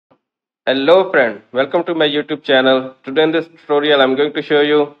Hello friend, welcome to my YouTube channel. Today in this tutorial I'm going to show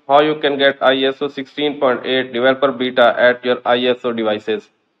you how you can get ISO 16.8 developer beta at your ISO devices.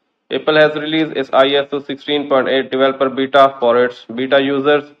 Apple has released its ISO 16.8 developer beta for its beta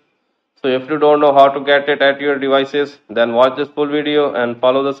users. So if you don't know how to get it at your devices, then watch this full video and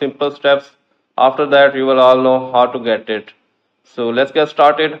follow the simple steps. After that you will all know how to get it. So let's get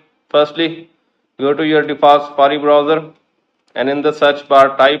started. Firstly, go to your default Safari browser and in the search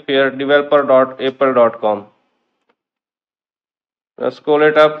bar type here developer.apple.com. Now scroll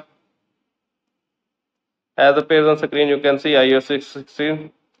it up. As appears on screen, you can see iOS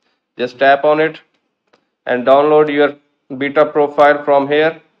 16. Just tap on it and download your beta profile from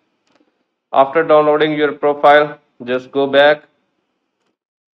here. After downloading your profile, just go back,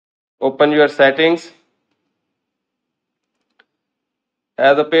 open your settings.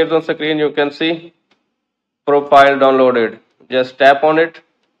 As appears on screen, you can see profile downloaded. Just tap on it.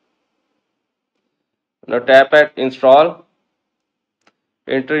 Now tap at install.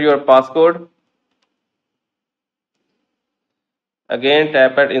 Enter your passcode. Again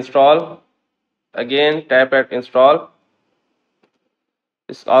tap at install. Again tap at install.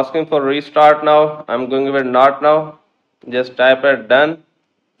 It's asking for restart now. I'm going with not now. Just type at done.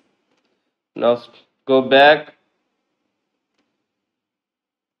 Now go back.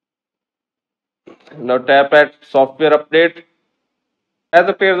 Now tap at software update. As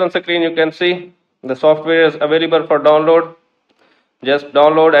appears on screen, you can see the software is available for download. Just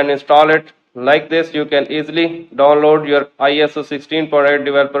download and install it. Like this, you can easily download your ISO 16.8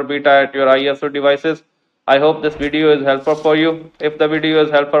 developer beta at your ISO devices. I hope this video is helpful for you. If the video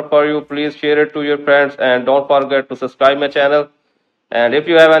is helpful for you, please share it to your friends and don't forget to subscribe my channel. And if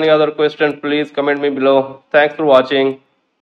you have any other question, please comment me below. Thanks for watching.